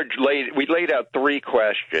 Howard we laid out three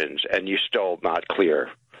questions, and you still not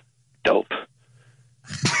clear. Dope.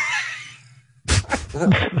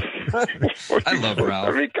 I love Ralph.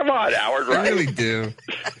 I mean, come on, Howard. Right? I really do.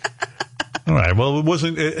 All right. Well, it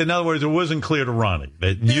wasn't. In other words, it wasn't clear to Ronnie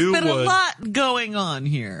that you There's been a lot going on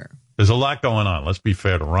here. There's a lot going on. Let's be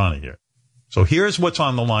fair to Ronnie here. So here's what's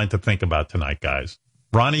on the line to think about tonight, guys.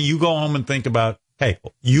 Ronnie, you go home and think about. Hey,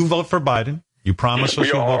 you vote for Biden. You promise us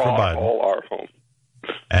you'll vote for Biden. All are home.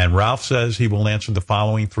 And Ralph says he will answer the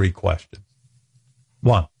following three questions.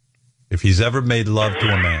 1, if he's ever made love to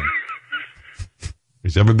a man.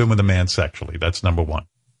 He's ever been with a man sexually. That's number 1.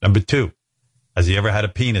 Number 2, has he ever had a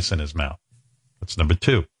penis in his mouth? That's number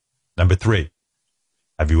 2. Number 3,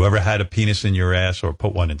 have you ever had a penis in your ass or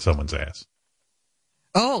put one in someone's ass?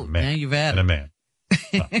 Oh, now you've added. And a man.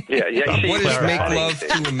 What is make love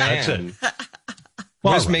to a man? That's it.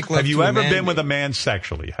 Well, have you ever been with a man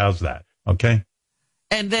sexually? How's that? Okay.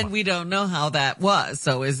 And then we don't know how that was.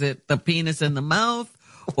 So is it the penis in the mouth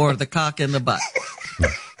or the cock in the butt?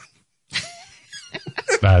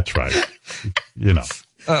 That's right. You know.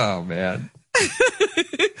 Oh, man.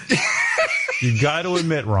 You got to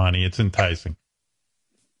admit, Ronnie, it's enticing.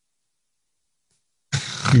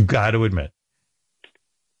 You got to admit.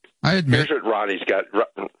 I admit. Here's what Ronnie's got.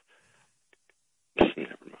 Never mind.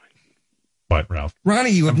 What, Ralph? Ronnie,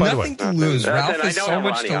 you have nothing to lose. Ralph has so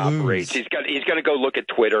much to lose. He's going to go look at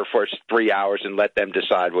Twitter for 3 hours and let them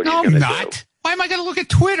decide what he's No, going I'm to not. do. Why am I going to look at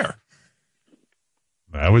Twitter?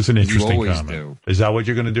 That was an interesting always comment. do. Is that what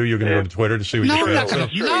you're going to do? You're going to go to Twitter to see what No, you I'm not feel?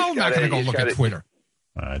 going to go look at Twitter.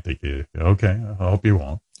 I think you. Okay, I hope you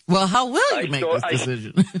won't. Well, how will you make this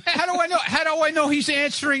decision? How do I know? How do I know he's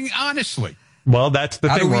answering honestly? Well, that's the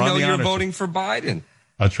How thing. do we We're on know the you're honor voting system. for Biden?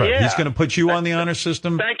 That's right. Yeah. He's going to put you on the honor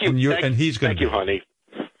system. Thank you. And he's going to. Thank you, honey.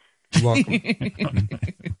 You're welcome.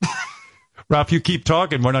 Ralph, you keep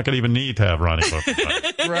talking. We're not going to even need to have Ronnie vote for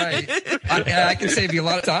Biden. Right. I can save you a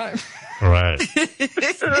lot of time. Right.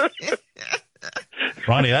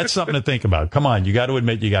 Ronnie, that's something to think about. Come on. You got to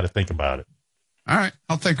admit you got to think about it. All right.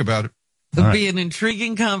 I'll think about it. It'll be an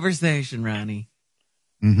intriguing conversation, Ronnie.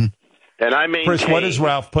 Mm-hmm. And I mean, Chris, what is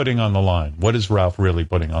Ralph putting on the line? What is Ralph really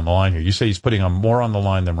putting on the line here? You say he's putting on more on the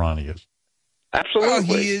line than Ronnie is. Absolutely.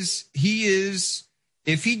 Well, he is.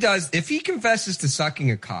 If he confesses to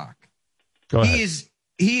sucking a cock, he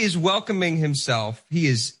is welcoming himself. He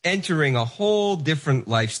is entering a whole different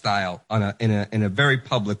lifestyle in a very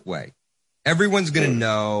public way. Everyone's going to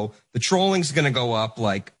know. The trolling's going to go up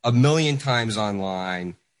like 1 million times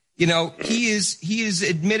online. You know, he is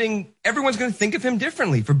admitting everyone's going to think of him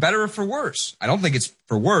differently, for better or for worse. I don't think it's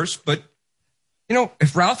for worse, but, you know,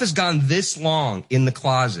 if Ralph has gone this long in the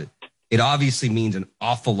closet, it obviously means an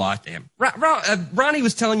awful lot to him. Ronnie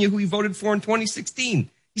was telling you who he voted for in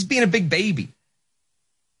 2016. He's being a big baby.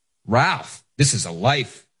 Ralph, this is a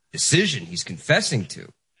life decision he's confessing to.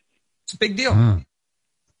 It's a big deal. When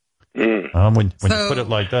you put it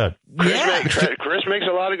like that. Chris makes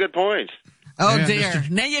a lot of good points. Oh, yeah, dear.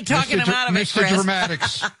 Now you're talking him out of it, Chris. Mr.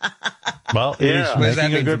 Dramatics. Well, he's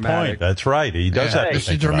making a good point. That's right. He does have to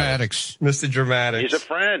Mr. Dramatics. Mr. Dramatics. He's a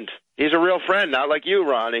friend. He's a real friend, not like you,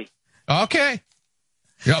 Ronnie. Okay.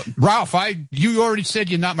 Ralph, you already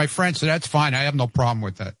said you're not my friend, so that's fine. I have no problem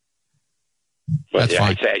with that. But that's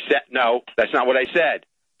fine. I said, no, that's not what I said.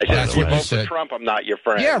 I said, that's if you what you vote said. for Trump, I'm not your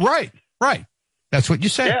friend. Yeah, right. That's what you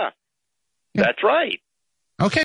said. Yeah. That's right. Okay.